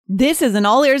This is an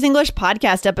All Ears English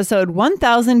podcast episode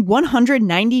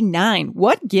 1199.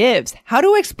 What gives? How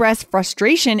to express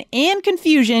frustration and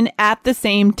confusion at the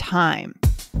same time.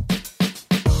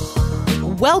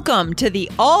 Welcome to the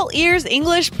All Ears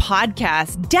English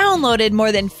podcast. Downloaded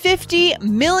more than 50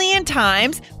 million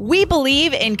times, we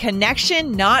believe in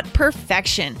connection, not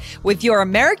perfection. With your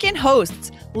American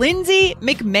hosts, Lindsay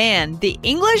McMahon, the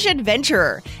English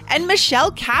adventurer, and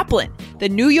Michelle Kaplan, the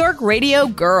New York radio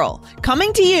girl,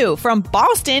 coming to you from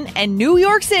Boston and New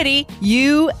York City,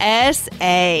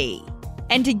 USA.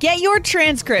 And to get your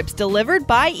transcripts delivered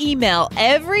by email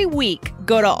every week,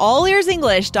 go to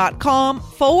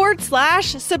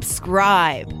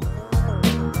allearsenglish.com/subscribe.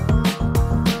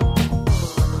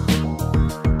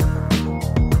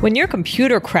 When your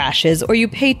computer crashes or you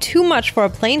pay too much for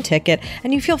a plane ticket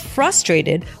and you feel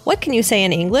frustrated, what can you say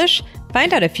in English?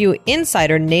 Find out a few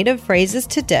insider native phrases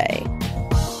today.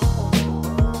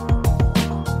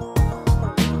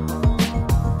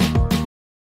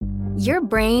 Your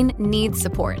brain needs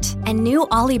support, and new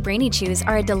Ollie Brainy Chews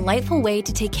are a delightful way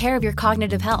to take care of your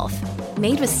cognitive health.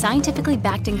 Made with scientifically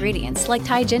backed ingredients like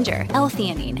Thai ginger,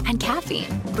 L-theanine, and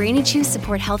caffeine, Brainy Chews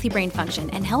support healthy brain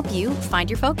function and help you find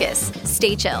your focus,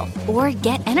 stay chill, or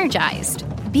get energized.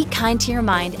 Be kind to your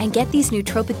mind and get these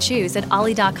nootropic chews at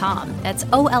ollie.com. That's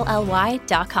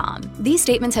OLLY.com. These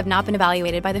statements have not been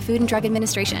evaluated by the Food and Drug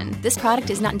Administration. This product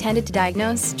is not intended to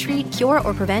diagnose, treat, cure,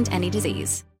 or prevent any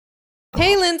disease.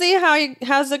 Hey, Lindsay,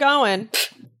 how's it going?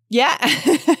 Yeah.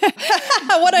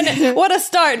 What a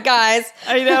start, guys.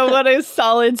 I know, what a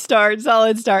solid start.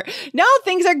 No,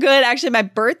 things are good. Actually, my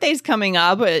birthday's coming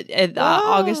up at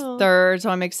August 3rd, so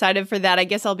I'm excited for that. I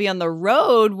guess I'll be on the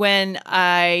road when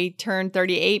I turn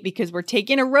 38 because we're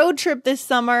taking a road trip this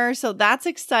summer, so that's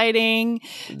exciting.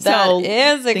 That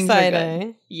is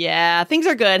exciting. Yeah, things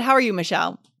are good. How are you,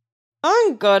 Michelle?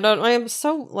 I'm good. I'm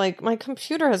so, my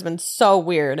computer has been so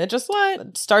weird. It just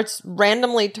starts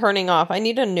randomly turning off. I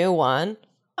need a new one.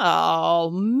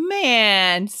 Oh,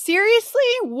 man. Seriously?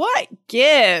 What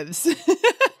gives?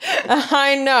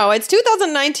 I know. It's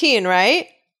 2019, right?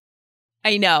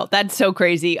 I know. That's so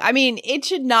crazy. I mean, it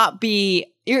should not be...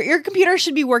 Your computer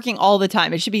should be working all the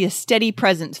time. It should be a steady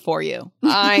presence for you.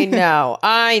 I know.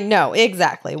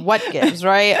 Exactly. What gives,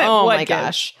 right? Oh, my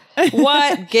gosh.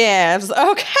 What gives?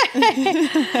 Okay.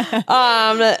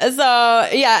 So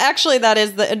yeah, actually that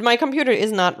is my computer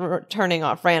is not turning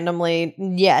off randomly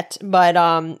yet, but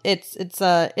it's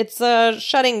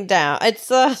shutting down. It's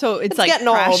like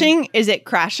crashing. Old. Is it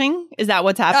crashing? Is that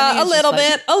what's happening? A little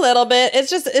bit. It's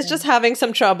just having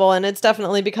some trouble, and it's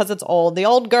definitely because it's old. The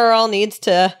old girl needs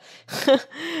to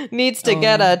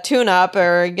get a tune up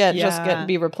or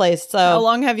be replaced. So how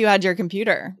long have you had your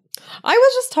computer? I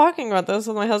was just talking about this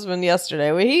with my husband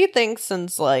yesterday. He thinks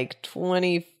since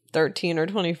 2013 or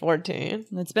 2014.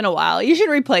 It's been a while. You should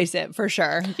replace it for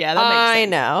sure. Yeah, that makes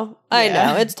sense. I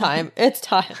know. It's time.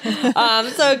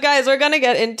 So guys, we're going to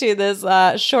get into this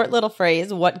short little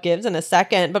phrase, what gives, in a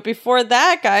second. But before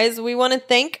that, guys, we want to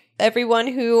thank everyone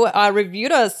who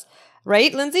reviewed us.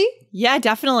 Right, Lindsay? Yeah,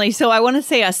 definitely. So I want to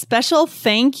say a special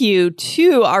thank you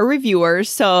to our reviewers.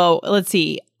 So let's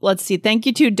see. Thank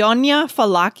you to Donya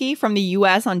Falaki from the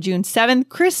US on June 7th,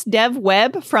 Chris Dev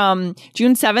Webb from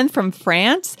June 7th from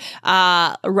France,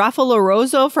 Rafa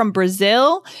Lorozo from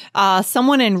Brazil,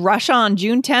 someone in Russia on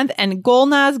June 10th, and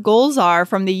Golnaz Golzar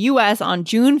from the US on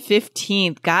June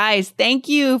 15th. Guys, thank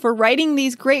you for writing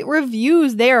these great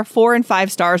reviews. They are 4 and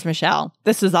 5 stars, Michelle.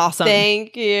 This is awesome.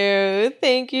 Thank you.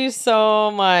 Thank you so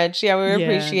much. Yeah, we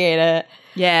appreciate it.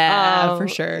 Yeah, for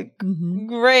sure. Mm-hmm.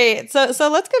 Great. So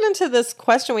let's get into this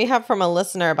question we have from a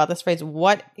listener about this phrase,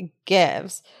 what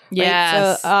gives?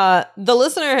 Yes. Right? So the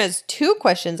listener has 2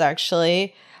 questions,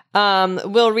 actually.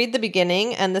 We'll read the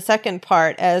beginning and the second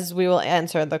part as we will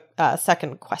answer the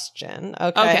second question.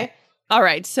 Okay. All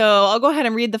right. So I'll go ahead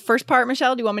and read the first part,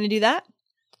 Michelle. Do you want me to do that?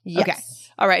 Yes. Okay.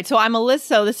 All right. So I'm Alyssa.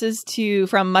 So this is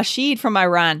from Mashid from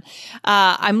Iran.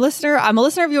 I'm a listener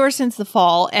of yours since the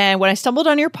fall. And when I stumbled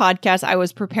on your podcast, I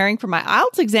was preparing for my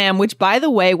IELTS exam, which, by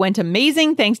the way, went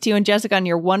amazing. Thanks to you and Jessica on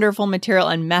your wonderful material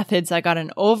and methods. I got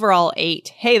an overall 8.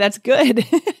 Hey, that's good.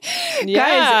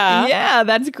 Yeah. Guys, yeah,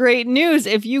 that's great news.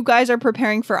 If you guys are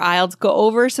preparing for IELTS, go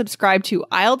over, subscribe to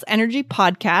IELTS Energy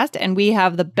Podcast, and we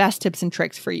have the best tips and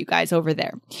tricks for you guys over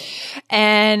there.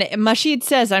 And Mashid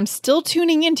says, I'm still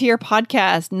tuning into your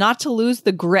podcast, not to lose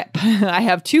the grip. I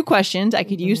have 2 questions I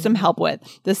could use some help with.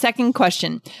 The second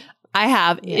question I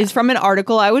have is from an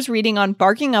article I was reading on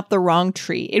barking up the wrong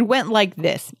tree. It went like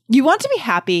this. You want to be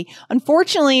happy.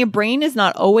 Unfortunately, your brain is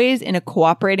not always in a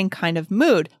cooperating kind of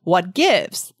mood. What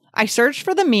gives? I searched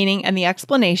for the meaning and the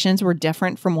explanations were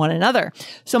different from one another.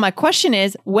 So my question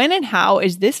is, when and how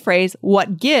is this phrase,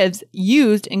 what gives,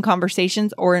 used in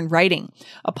conversations or in writing?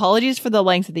 Apologies for the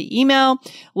length of the email,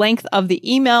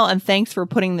 and thanks for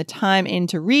putting the time in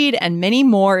to read, and many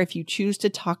more if you choose to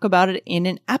talk about it in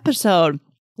an episode.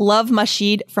 Love,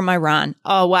 Mashid from Iran.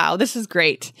 Oh, wow. This is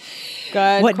great.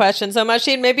 Good question. So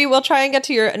Mashid, maybe we'll try and get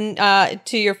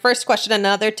to your first question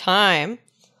another time.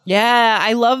 Yeah,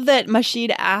 I love that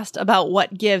Mashid asked about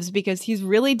what gives because he's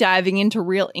really diving into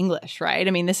real English, right?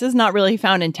 I mean, this is not really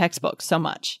found in textbooks so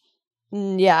much.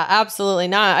 Yeah, absolutely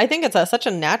not. I think it's such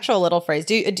a natural little phrase.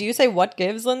 Do you say what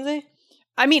gives, Lindsay?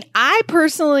 I mean, I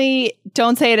personally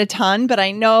don't say it a ton, but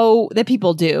I know that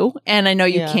people do, and I know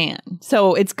you can.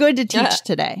 So it's good to teach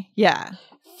today. Yeah.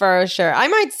 For sure. I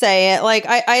might say it. Like,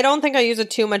 I don't think I use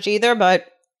it too much either, but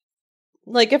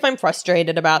like if I'm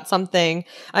frustrated about something,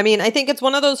 I mean, I think it's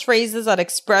one of those phrases that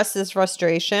expresses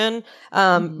frustration,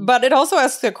 but it also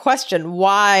asks a question,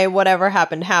 why whatever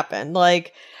happened.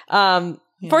 Like,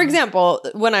 for example,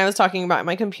 when I was talking about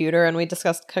my computer and we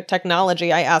discussed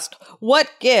technology, I asked, what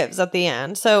gives at the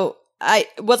end? So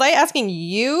was I asking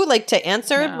you like to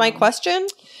answer my question?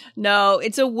 No,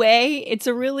 it's a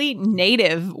really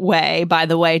native way, by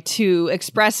the way, to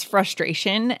express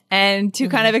frustration and to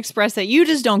kind of express that you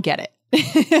just don't get it.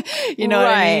 You know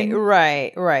what I mean?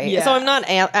 Right. Yeah. So I'm not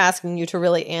asking you to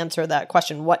really answer that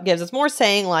question, what gives? It's more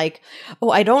saying like, oh,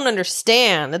 I don't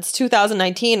understand. It's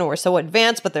 2019 and we're so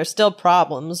advanced, but there's still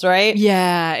problems, right?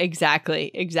 Yeah,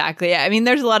 exactly. I mean,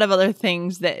 there's a lot of other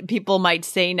things that people might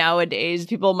say nowadays.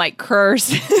 People might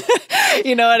curse.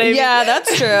 You know what I mean? Yeah,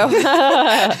 that's true.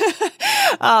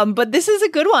 But this is a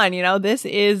good one. You know, this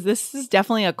is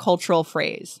definitely a cultural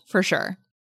phrase for sure.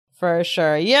 For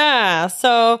sure. Yeah.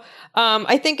 So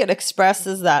I think it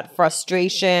expresses that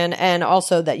frustration and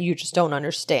also that you just don't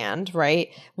understand,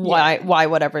 right? Why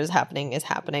whatever is happening is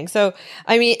happening. So,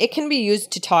 I mean, it can be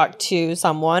used to talk to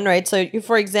someone, right? So,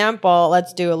 for example,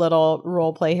 let's do a little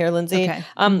role play here, Lindsay. Okay.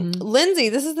 Lindsay,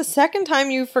 this is the second time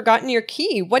you've forgotten your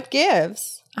key. What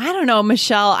gives? I don't know,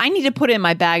 Michelle. I need to put it in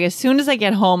my bag as soon as I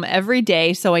get home every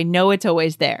day so I know it's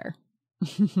always there.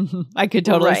 I could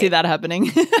totally see that happening.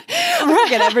 I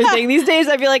forget everything. These days,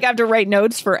 I feel like I have to write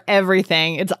notes for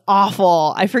everything. It's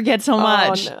awful. I forget so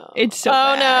much. Oh, no. It's so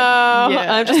bad. No.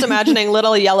 Yeah. I'm just imagining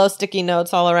little yellow sticky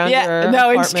notes all around your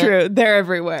apartment. It's true. They're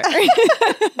everywhere.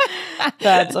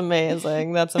 That's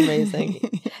amazing.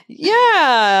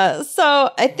 Yeah. So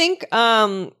I think,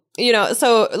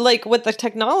 so like with the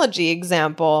technology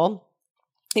example,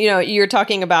 you know, you're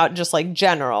talking about just like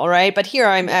general, right? But here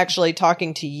I'm actually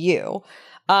talking to you.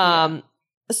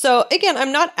 So again,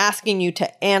 I'm not asking you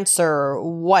to answer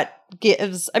what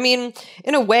gives. I mean,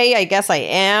 in a way, I guess I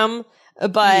am,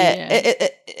 but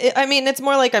I mean, it's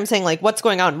more like I'm saying like, what's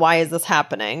going on? Why is this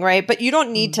happening? Right. But you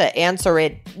don't need to answer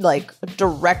it like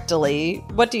directly.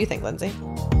 What do you think, Lindsay?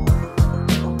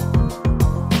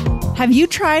 Have you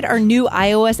tried our new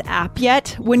iOS app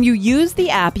yet? When you use the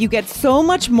app, you get so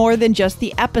much more than just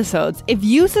the episodes. If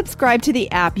you subscribe to the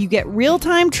app, you get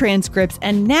real-time transcripts,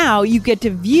 and now you get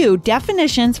to view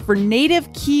definitions for native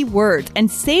keywords and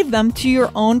save them to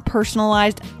your own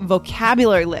personalized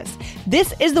vocabulary list.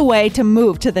 This is the way to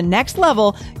move to the next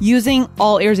level using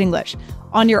All Ears English.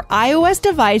 On your iOS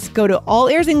device, go to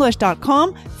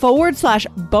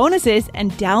allearsenglish.com/bonuses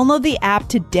and download the app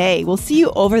today. We'll see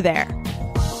you over there.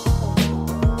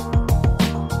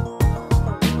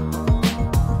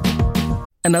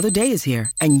 Another day is here,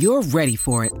 and you're ready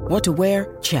for it. What to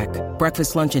wear? Check.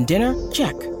 Breakfast, lunch, and dinner?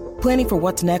 Check. Planning for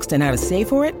what's next and how to save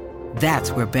for it?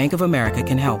 That's where Bank of America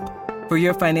can help. For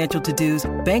your financial to-dos,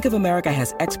 Bank of America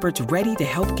has experts ready to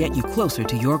help get you closer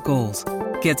to your goals.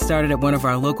 Get started at one of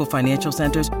our local financial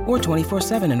centers or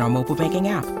 24/7 in our mobile banking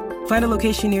app. Find a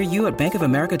location near you at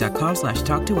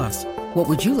bankofamerica.com/talktous. What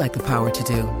would you like the power to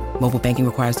do? Mobile banking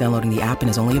requires downloading the app and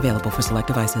is only available for select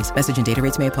devices. Message and data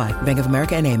rates may apply. Bank of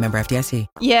America NA, member FDIC.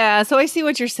 Yeah, so I see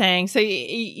what you're saying. So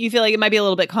you feel like it might be a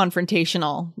little bit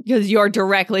confrontational because you're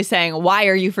directly saying, why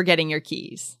are you forgetting your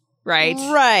keys? Right?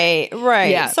 Right.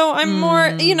 Yeah. So I'm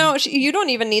more, you don't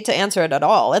even need to answer it at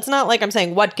all. It's not like I'm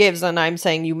saying what gives and I'm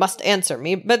saying you must answer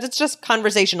me, but it's just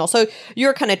conversational. So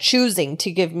you're kind of choosing to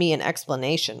give me an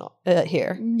explanation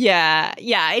here. Yeah.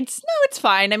 It's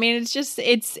fine. I mean,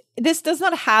 this does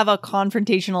not have a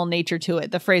confrontational nature to it.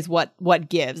 The phrase what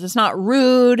gives. It's not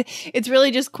rude. It's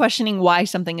really just questioning why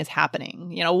something is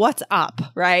happening. You know, what's up,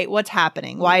 right? What's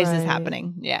happening? Why is this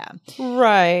happening? Yeah.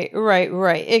 Right.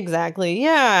 Exactly.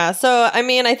 Yeah. So, I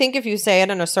mean, I think if you say it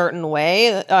in a certain way,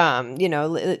 it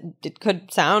could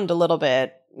sound a little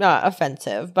bit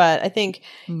offensive. But I think,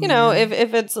 you know,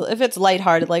 if it's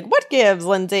lighthearted, like, what gives,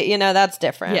 Lindsay? You know, that's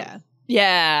different. Yeah.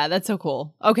 Yeah, that's so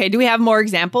cool. Okay, do we have more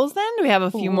examples then? Do we have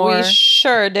a few more? We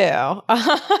sure do.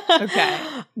 Okay,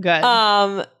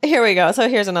 good. Here we go. So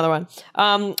here's another one.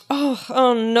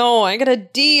 Oh no, I got a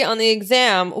D on the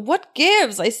exam. What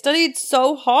gives? I studied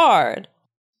so hard.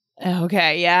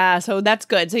 Okay, yeah, so that's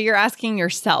good. So you're asking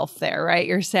yourself there, right?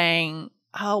 You're saying,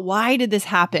 oh, why did this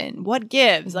happen? What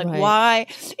gives? Like, why?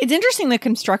 It's interesting, the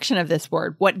construction of this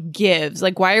word. What gives?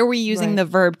 Like, why are we using the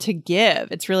verb to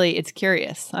give? It's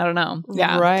curious. I don't know.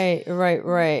 Yeah.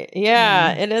 Right.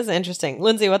 Yeah, it is interesting.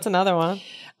 Lindsay, what's another one?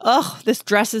 Oh, this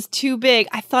dress is too big.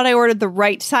 I thought I ordered the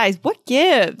right size. What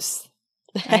gives?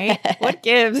 Right? What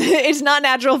gives? It's not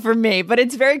natural for me, but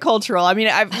it's very cultural. I mean,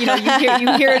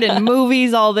 you hear it in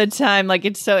movies all the time. Like,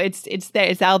 it's there.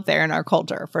 It's out there in our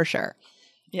culture for sure.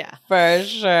 Yeah, for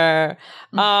sure.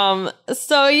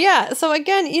 So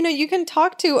again, you know, you can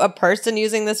talk to a person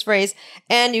using this phrase,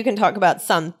 and you can talk about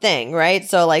something, right?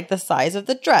 So like the size of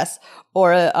the dress,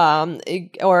 or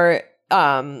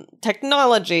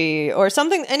technology, or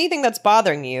something, anything that's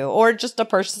bothering you, or just a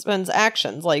person's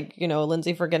actions, like, you know,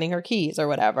 Lindsay forgetting her keys or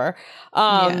whatever.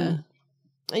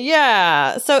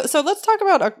 Yeah. So let's talk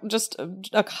about just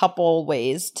a couple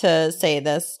ways to say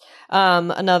this.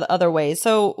 Other ways.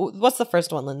 So what's the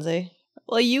first one, Lindsay?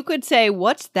 Well, you could say,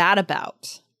 what's that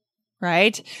about?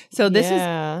 Right? So this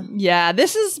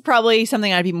is probably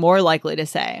something I'd be more likely to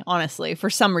say, honestly, for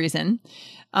some reason.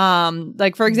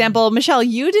 Like, for example, Michelle,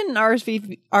 you didn't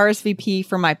RSVP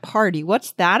for my party.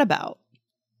 What's that about?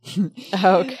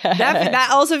 Okay. That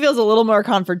also feels a little more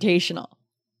confrontational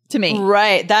to me.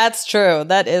 Right. That's true.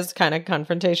 That is kind of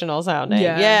confrontational sounding.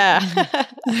 Yeah.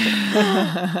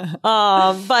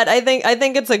 But I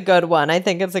think it's a good one. I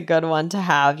think it's a good one to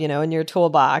have, you know, in your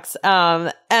toolbox.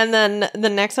 And then the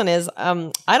next one is,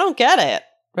 I don't get it.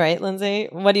 Right, Lindsay?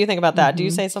 What do you think about that? Do you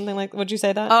say something like, would you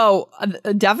say that? Oh,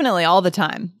 definitely, all the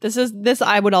time. This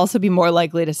I would also be more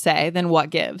likely to say than what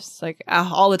gives. Like,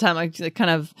 all the time, like, kind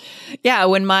of, yeah,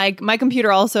 when my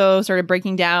computer also started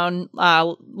breaking down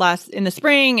in the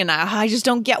spring, and I just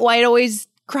don't get why it always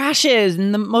crashes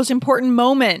in the most important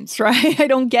moments, right? I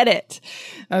don't get it.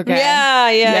 Okay.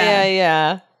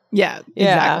 Yeah. Yeah,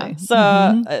 exactly. So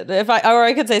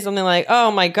I could say something like,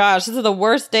 "Oh my gosh, this is the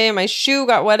worst day. My shoe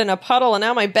got wet in a puddle, and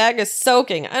now my bag is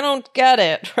soaking. I don't get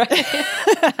it."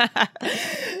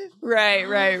 Right?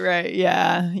 Right.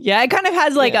 Yeah. It kind of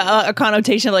has like a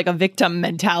connotation of like a victim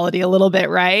mentality a little bit,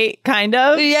 right? Kind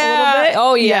of. Yeah. A little bit?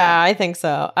 Oh yeah, I think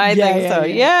so. I think so.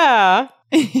 Yeah.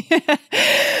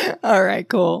 All right.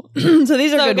 Cool. So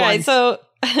these are good ones. So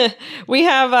we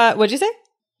have. What'd you say?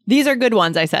 These are good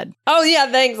ones, I said. Oh,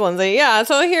 yeah. Thanks, Lindsay. Yeah.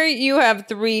 So here you have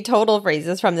 3 total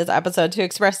phrases from this episode to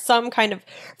express some kind of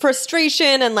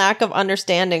frustration and lack of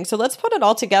understanding. So let's put it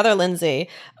all together, Lindsay.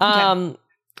 Okay.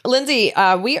 Lindsay,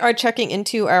 we are checking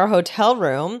into our hotel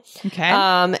room.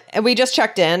 Okay. We just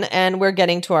checked in and we're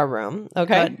getting to our room.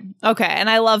 Okay. Good. Okay. And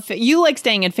I love, you like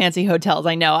staying in fancy hotels.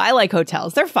 I know. I like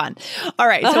hotels. They're fun. All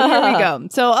right. So here we go.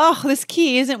 So, this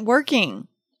key isn't working.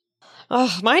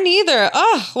 Oh, mine either.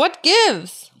 Oh, what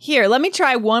gives? Here, let me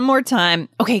try one more time.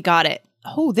 Okay, got it.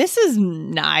 Oh, this is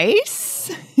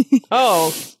nice.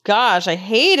 Oh, gosh, I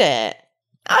hate it.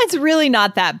 It's really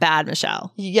not that bad,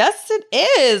 Michelle. Yes, it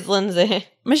is, Lindsay.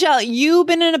 Michelle, you've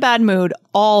been in a bad mood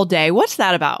all day. What's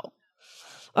that about?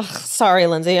 Ugh, sorry,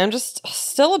 Lindsay. I'm just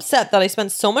still upset that I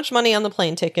spent so much money on the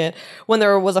plane ticket when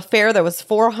there was a fare that was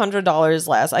 $400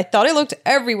 less. I thought I looked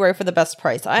everywhere for the best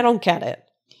price. I don't get it.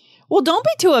 Well, don't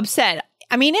be too upset.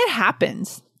 I mean, it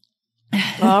happens.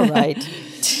 All right.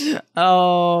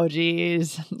 Oh,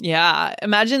 geez. Yeah.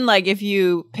 Imagine like if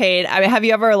you paid, have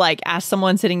you ever like asked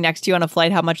someone sitting next to you on a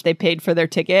flight how much they paid for their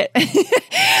ticket?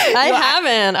 I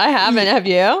haven't. Have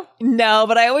you? No,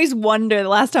 but I always wonder. The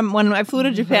last time when I flew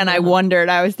to Japan, I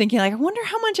was thinking like, I wonder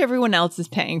how much everyone else is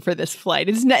paying for this flight.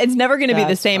 It's never going to be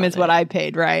the same as what I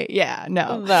paid, right? Yeah,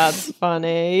 no. That's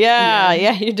funny. Yeah,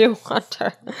 you do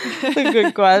wonder. That's a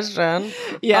good question.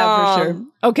 Yeah, for sure.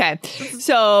 Okay.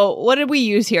 So what did we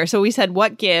use here? So we said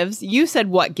what gives. You said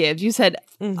what gives. You said,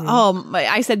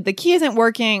 I said the key isn't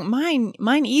working.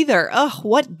 Mine either.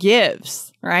 What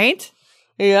gives, right?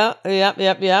 Yeah.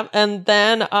 And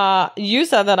then you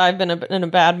said that I've been in a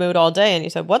bad mood all day, and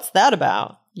you said, what's that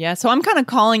about? Yeah, so I'm kind of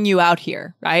calling you out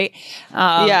here, right? And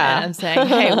I'm saying,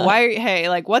 hey,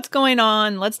 like, what's going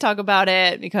on? Let's talk about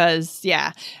it because,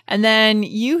 yeah. And then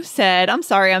you said, I'm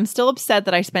sorry, I'm still upset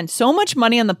that I spent so much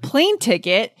money on the plane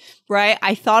ticket, right?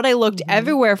 I thought I looked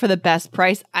everywhere for the best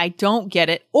price. I don't get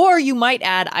it. Or you might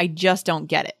add, I just don't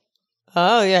get it.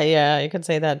 Oh, yeah. You could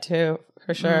say that too.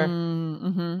 For sure.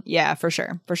 Mm-hmm. Yeah, for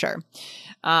sure. For sure.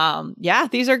 Yeah,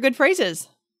 these are good phrases.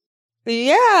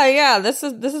 Yeah. This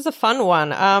is a fun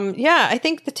one. I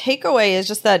think the takeaway is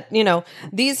just that,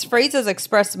 these phrases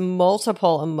express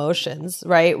multiple emotions,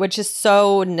 right? Which is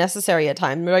so necessary at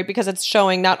times, right? Because it's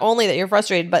showing not only that you're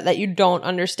frustrated, but that you don't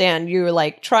understand. You're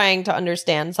like trying to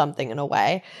understand something in a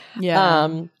way.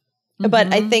 Yeah.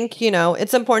 But I think,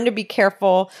 it's important to be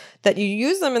careful that you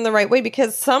use them in the right way,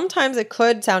 because sometimes it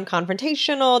could sound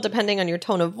confrontational depending on your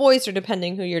tone of voice or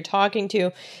depending who you're talking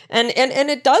to. And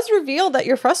it does reveal that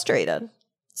you're frustrated.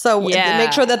 So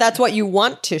make sure that that's what you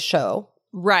want to show.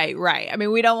 Right. I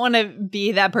mean, we don't want to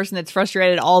be that person that's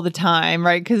frustrated all the time,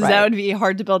 right? Because that would be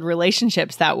hard to build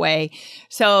relationships that way.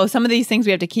 So some of these things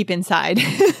we have to keep inside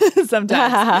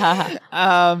sometimes.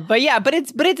 But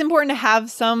it's important to have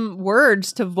some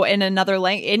words in another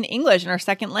in English, in our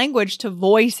second language, to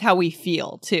voice how we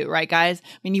feel too, right, guys?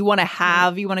 I mean, you want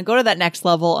to go to that next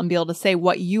level and be able to say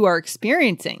what you are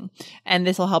experiencing, and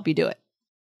this will help you do it.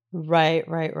 Right.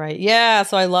 Yeah.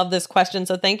 So I love this question.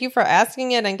 So thank you for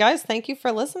asking it. And guys, thank you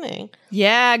for listening.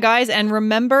 Yeah, guys. And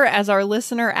remember, as our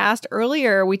listener asked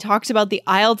earlier, we talked about the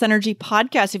IELTS Energy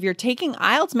podcast. If you're taking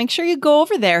IELTS, make sure you go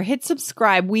over there, hit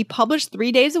subscribe. We publish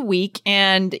 3 days a week.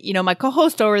 And, my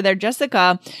co-host over there,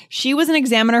 Jessica, she was an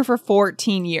examiner for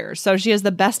 14 years. So she has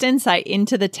the best insight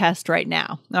into the test right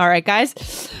now. All right,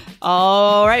 guys.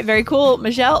 All right. Very cool.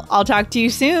 Michelle, I'll talk to you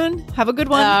soon. Have a good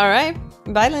one. All right.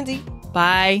 Bye, Lindsay.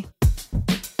 Bye.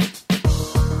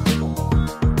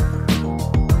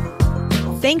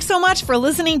 Thanks so much for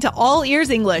listening to All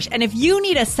Ears English. And if you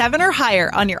need a 7 or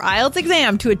higher on your IELTS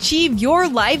exam to achieve your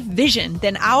life vision,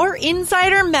 then our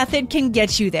Insider Method can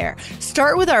get you there.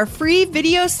 Start with our free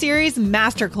video series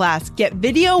masterclass. Get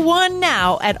video 1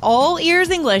 now at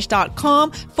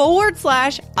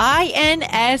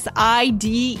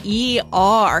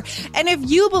allearsenglish.com/INSIDER. And if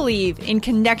you believe in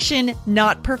connection,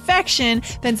 not perfection,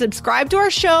 then subscribe to our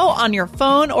show on your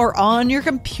phone or on your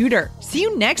computer. See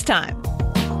you next time.